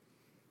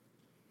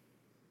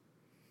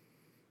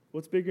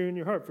 What's bigger in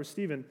your heart? For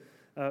Stephen,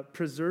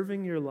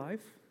 preserving your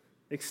life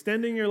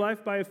extending your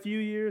life by a few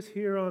years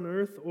here on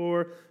earth,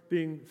 or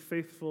being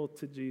faithful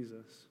to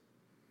Jesus.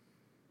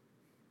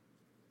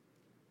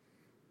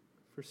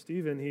 For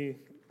Stephen, he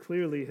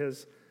clearly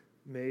has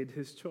made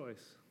his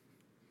choice.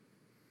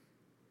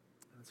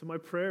 And so my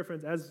prayer,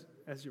 friends,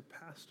 as your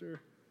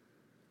pastor,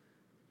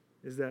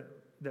 is that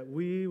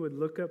we would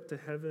look up to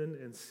heaven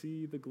and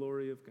see the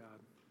glory of God.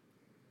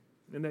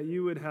 And that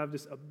you would have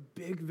just a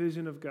big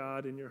vision of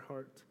God in your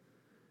heart.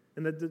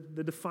 And that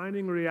the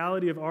defining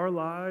reality of our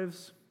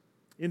lives,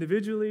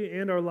 individually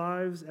and our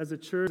lives as a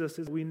church,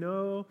 is we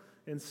know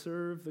and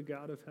serve the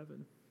God of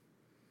heaven.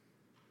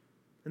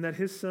 And that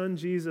his son,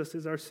 Jesus,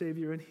 is our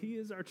Savior, and he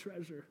is our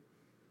treasure.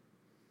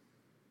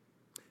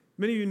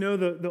 Many of you know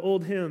the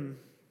old hymn,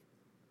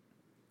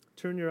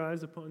 "Turn Your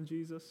Eyes Upon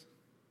Jesus."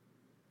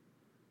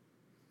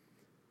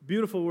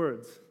 Beautiful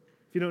words.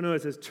 If you don't know,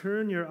 it says,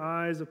 "Turn your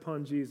eyes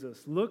upon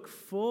Jesus. Look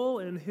full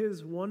in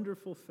his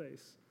wonderful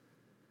face.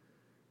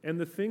 And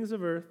the things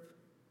of earth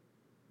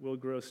will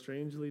grow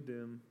strangely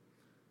dim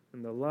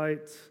in the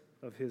light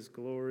of his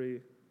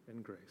glory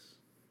and grace."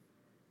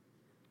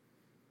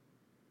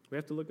 We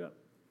have to look up.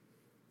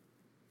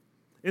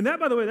 And that,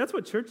 by the way, that's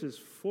what church is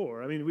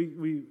for. I mean,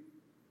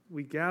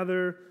 we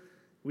gather,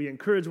 we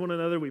encourage one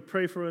another, we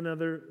pray for one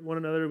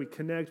another, we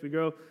connect, we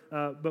grow,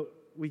 but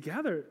we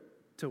gather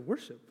to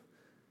worship,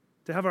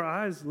 to have our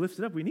eyes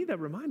lifted up. We need that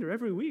reminder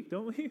every week,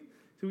 don't we?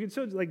 So we get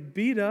so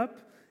beat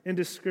up and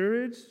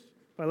discouraged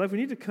by life. We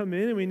need to come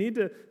in and we need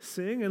to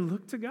sing and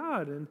look to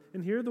God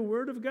and hear the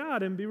word of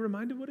God and be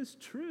reminded what is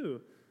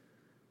true.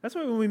 That's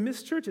why when we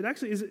miss church, it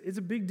actually is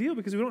a big deal,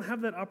 because we don't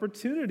have that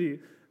opportunity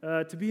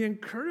to be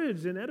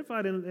encouraged and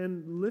edified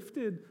and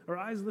lifted, our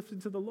eyes lifted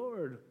to the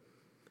Lord.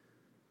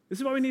 This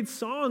is why we need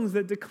songs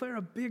that declare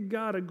a big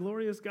God, a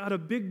glorious God, a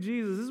big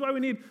Jesus. This is why we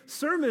need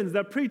sermons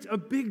that preach a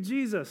big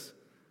Jesus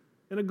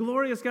and a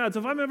glorious God. So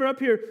if I'm ever up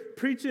here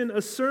preaching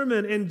a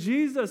sermon and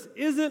Jesus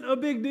isn't a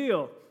big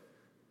deal,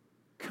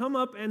 come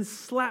up and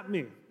slap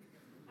me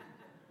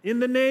in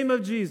the name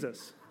of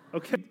Jesus.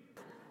 Okay?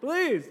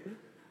 Please.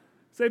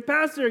 Say,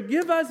 "Pastor,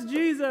 give us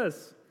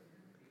Jesus."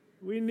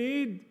 We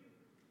need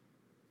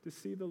to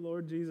see the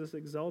Lord Jesus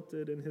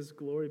exalted in his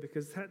glory,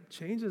 because that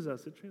changes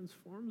us. It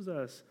transforms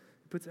us.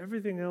 It puts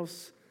everything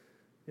else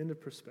into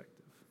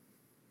perspective.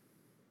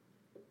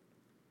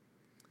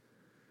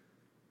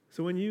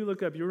 So when you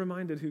look up, you're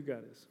reminded who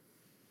God is.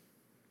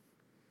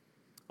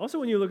 Also,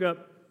 when you look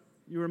up,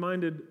 you're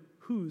reminded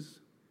whose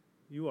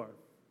you are.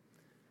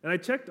 And I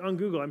checked on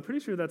Google. I'm pretty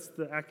sure that's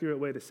the accurate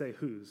way to say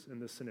whose in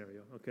this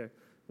scenario, okay?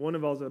 One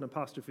involves an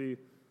apostrophe.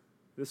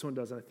 This one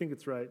doesn't. I think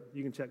it's right.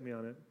 You can check me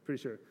on it.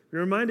 Pretty sure.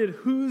 You're reminded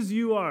whose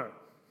you are.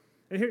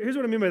 And here's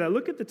what I mean by that.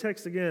 Look at the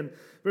text again,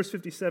 verse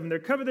 57. They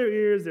cover their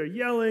ears. They're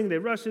yelling. They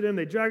rush at him.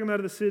 They drag him out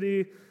of the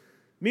city.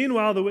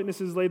 Meanwhile, the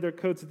witnesses laid their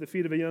coats at the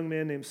feet of a young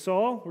man named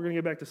Saul. We're going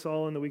to get back to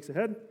Saul in the weeks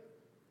ahead.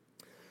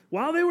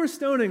 While they were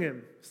stoning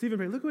him, Stephen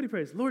prayed. Look what he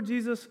prays. "Lord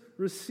Jesus,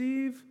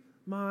 receive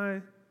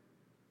my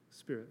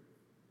spirit."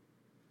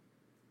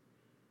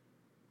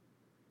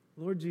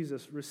 Lord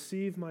Jesus,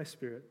 receive my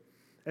spirit.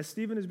 As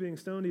Stephen is being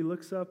stoned, he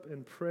looks up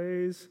and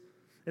prays.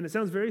 And it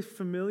sounds very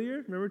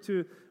familiar, remember,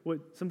 to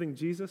something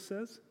Jesus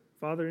says.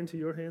 "Father, into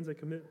your hands I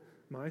commit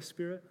my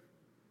spirit,"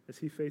 as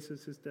he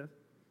faces his death.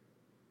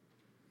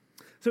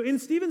 So in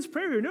Stephen's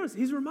prayer here, notice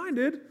he's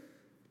reminded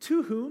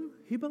to whom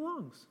he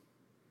belongs.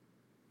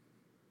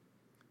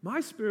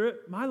 My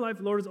spirit, my life,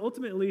 Lord, is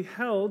ultimately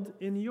held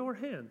in your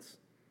hands.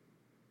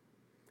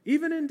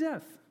 Even in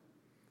death.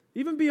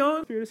 Even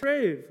beyond the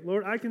grave,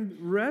 Lord, I can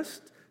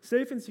rest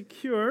safe and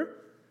secure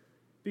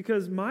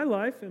because my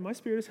life and my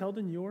spirit is held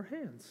in your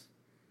hands.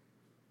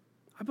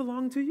 I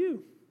belong to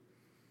you.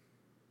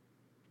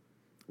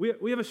 We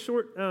have a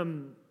short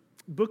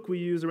book we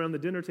use around the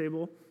dinner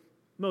table,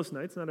 most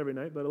nights, not every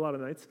night, but a lot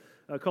of nights,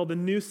 called the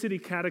New City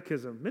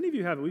Catechism. Many of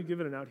you have it. We've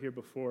given it out here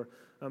before.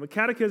 A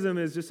catechism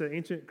is just an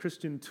ancient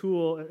Christian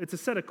tool. It's a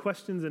set of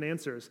questions and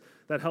answers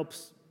that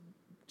helps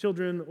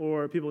children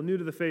or people new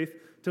to the faith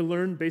to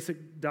learn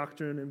basic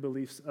doctrine and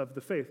beliefs of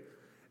the faith.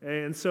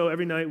 And so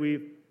every night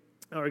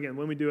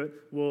when we do it,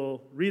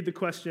 we'll read the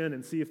question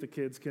and see if the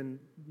kids can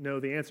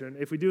know the answer. And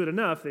if we do it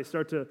enough, they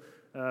start to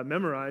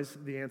memorize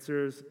the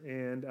answers.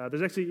 And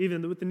there's actually,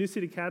 even with the New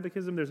City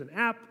Catechism, there's an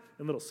app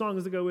and little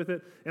songs that go with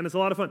it, and it's a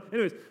lot of fun.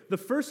 Anyways, the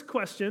first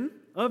question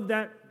of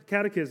that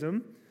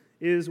catechism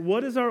is,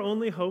 what is our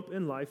only hope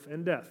in life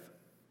and death?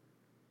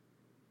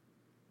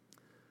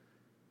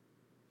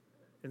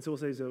 And so we'll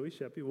say, Zoe,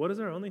 Sheppy, what is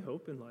our only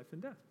hope in life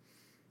and death?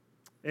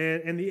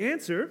 And the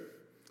answer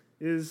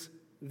is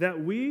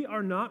that we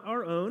are not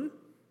our own,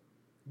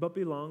 but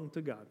belong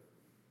to God.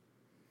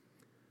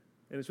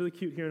 And it's really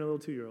cute hearing a little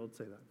 2-year-old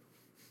say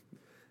that.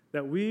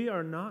 That we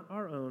are not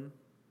our own,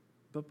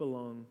 but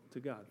belong to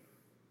God.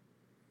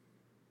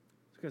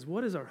 So guys,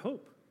 what is our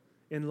hope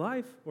in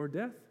life or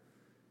death?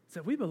 It's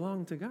that we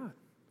belong to God.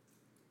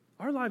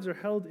 Our lives are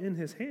held in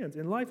his hands.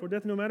 In life or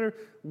death, no matter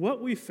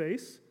what we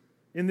face,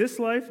 in this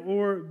life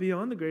or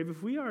beyond the grave,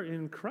 if we are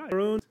in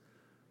Christ,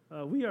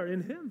 we are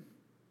in him.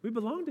 We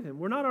belong to him.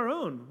 We're not our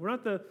own. We're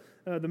not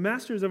the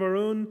masters of our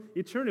own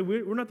eternity.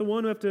 We're not the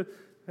one who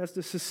has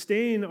to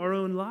sustain our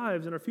own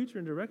lives and our future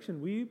and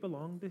direction. We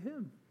belong to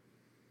him.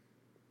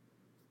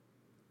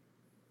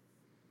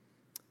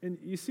 And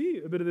you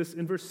see a bit of this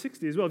in verse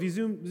 60 as well. If you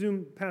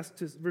zoom past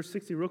to verse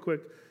 60 real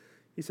quick,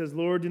 he says,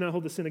 Lord, do not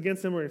hold the sin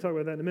against them. We're going to talk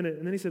about that in a minute.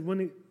 And then he said,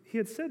 when he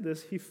had said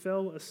this, he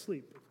fell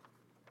asleep.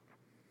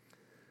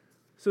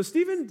 So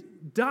Stephen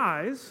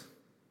dies,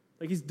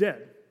 like he's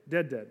dead.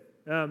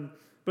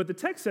 But the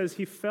text says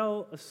he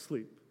fell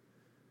asleep.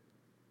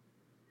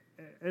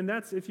 And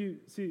that's, if you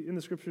see in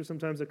the scriptures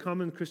sometimes, a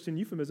common Christian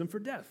euphemism for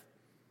death.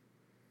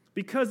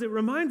 Because it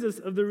reminds us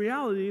of the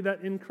reality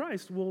that in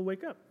Christ we'll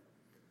wake up.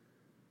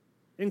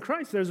 In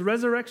Christ, there's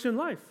resurrection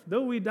life.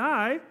 Though we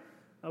die,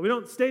 we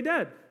don't stay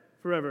dead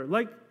forever.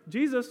 Like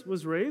Jesus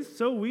was raised,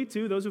 so we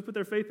too, those who put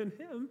their faith in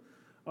him,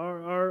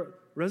 are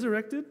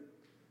resurrected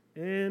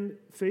and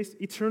face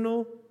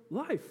eternal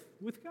life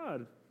with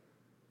God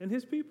and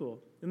his people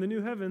in the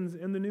new heavens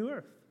and the new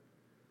earth.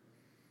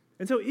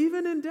 And so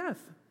even in death,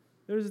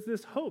 there's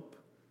this hope.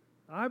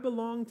 I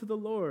belong to the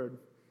Lord,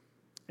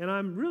 and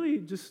I'm really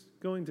just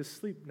going to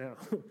sleep now.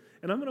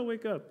 And I'm going to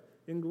wake up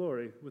in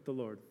glory with the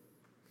Lord.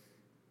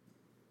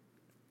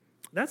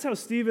 That's how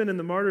Stephen and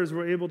the martyrs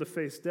were able to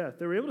face death.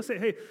 They were able to say,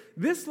 hey,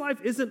 this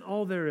life isn't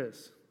all there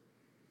is.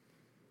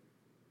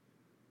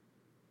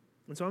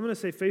 And so I'm going to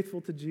say faithful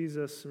to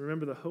Jesus and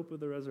remember the hope of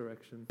the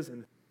resurrection.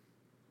 And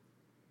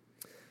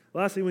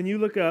lastly, when you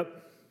look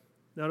up,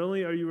 not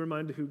only are you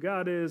reminded who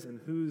God is and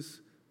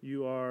whose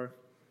you are,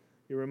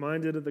 you're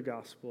reminded of the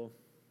gospel.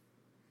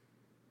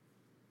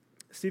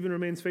 Stephen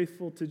remains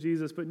faithful to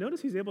Jesus, but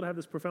notice he's able to have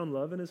this profound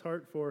love in his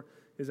heart for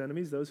his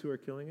enemies, those who are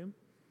killing him.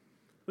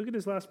 Look at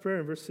his last prayer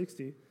in verse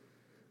 60.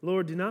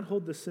 Lord, do not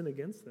hold this sin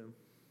against them.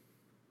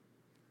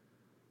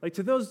 Like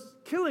to those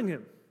killing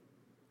him,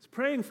 he's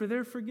praying for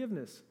their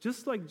forgiveness,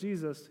 just like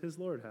Jesus, his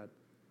Lord, had.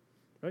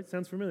 Right?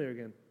 Sounds familiar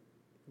again.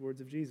 The words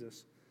of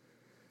Jesus.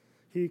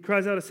 He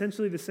cries out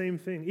essentially the same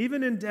thing.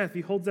 Even in death,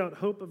 he holds out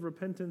hope of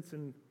repentance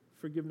and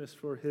forgiveness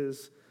for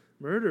his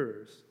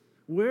murderers.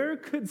 Where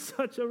could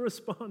such a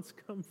response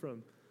come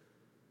from?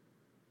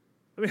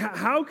 I mean,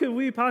 how could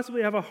we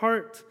possibly have a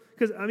heart?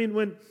 Because, I mean,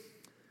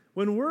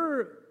 when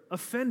we're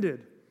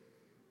offended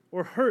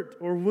or hurt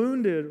or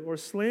wounded or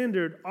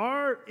slandered,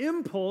 our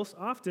impulse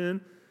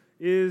often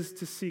is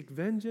to seek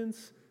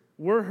vengeance.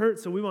 We're hurt,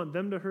 so we want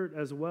them to hurt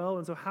as well.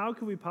 And so how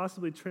can we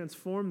possibly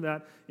transform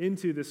that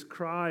into this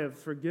cry of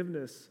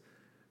forgiveness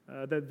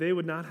that they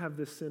would not have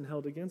this sin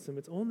held against them?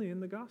 It's only in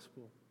the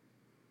gospel.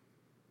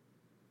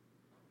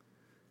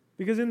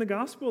 Because in the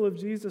gospel of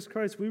Jesus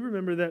Christ, we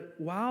remember that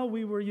while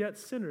we were yet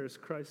sinners,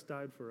 Christ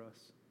died for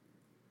us.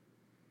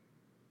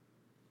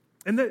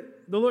 And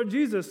that the Lord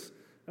Jesus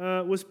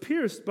was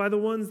pierced by the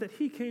ones that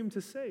he came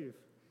to save.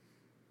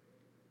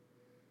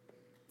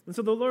 And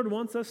so the Lord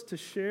wants us to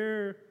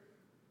share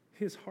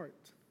his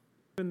heart,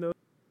 even though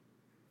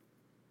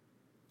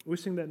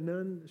wishing that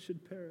none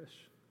should perish,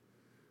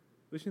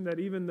 wishing that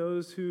even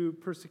those who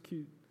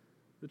persecute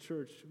the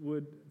church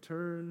would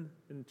turn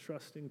and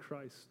trust in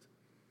Christ.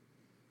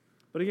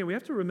 But again, we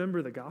have to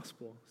remember the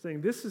gospel,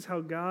 saying this is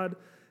how God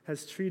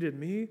has treated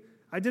me.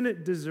 I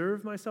didn't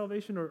deserve my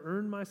salvation or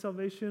earn my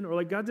salvation, or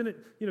like God didn't,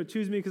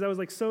 choose me because I was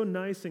like so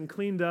nice and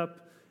cleaned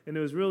up, and it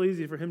was real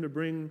easy for him to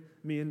bring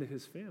me into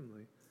his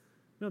family.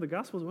 No, the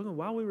gospel is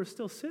while we were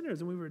still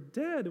sinners and we were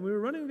dead and we were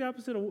running the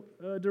opposite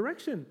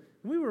direction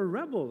and we were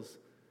rebels.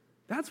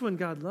 That's when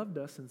God loved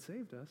us and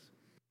saved us.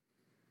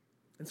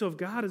 And so if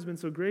God has been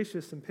so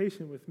gracious and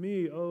patient with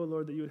me, oh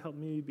Lord, that you would help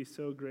me be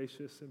so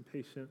gracious and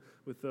patient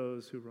with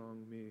those who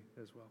wrong me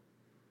as well.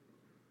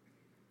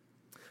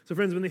 So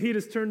friends, when the heat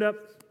is turned up,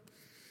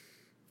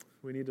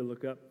 we need to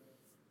look up.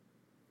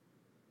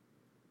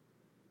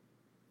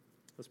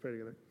 Let's pray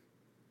together.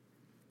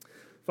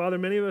 Father,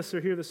 many of us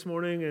are here this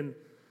morning and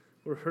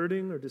we're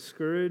hurting or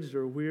discouraged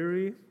or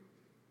weary.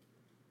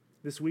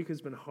 This week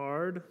has been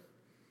hard.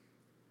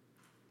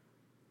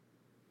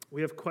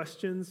 We have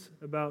questions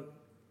about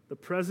the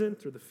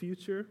present or the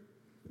future.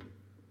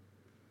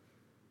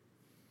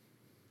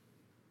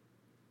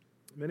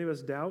 Many of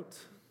us doubt.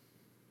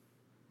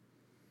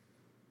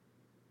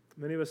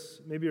 Many of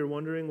us maybe are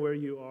wondering where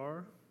you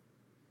are.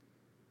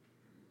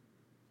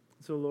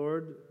 So,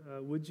 Lord,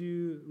 would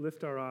you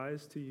lift our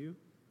eyes to you?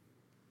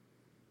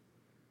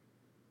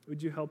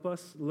 Would you help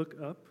us look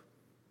up?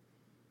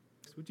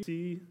 Would you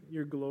see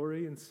your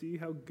glory and see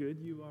how good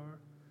you are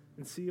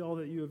and see all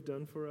that you have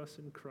done for us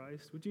in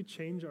Christ? Would you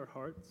change our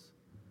hearts?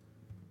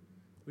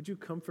 Would you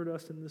comfort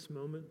us in this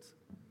moment?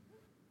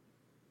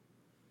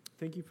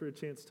 Thank you for a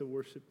chance to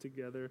worship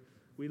together.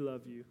 We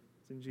love you.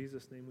 It's in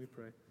Jesus' name we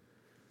pray.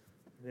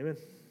 Amen.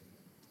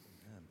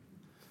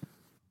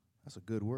 That's a good word.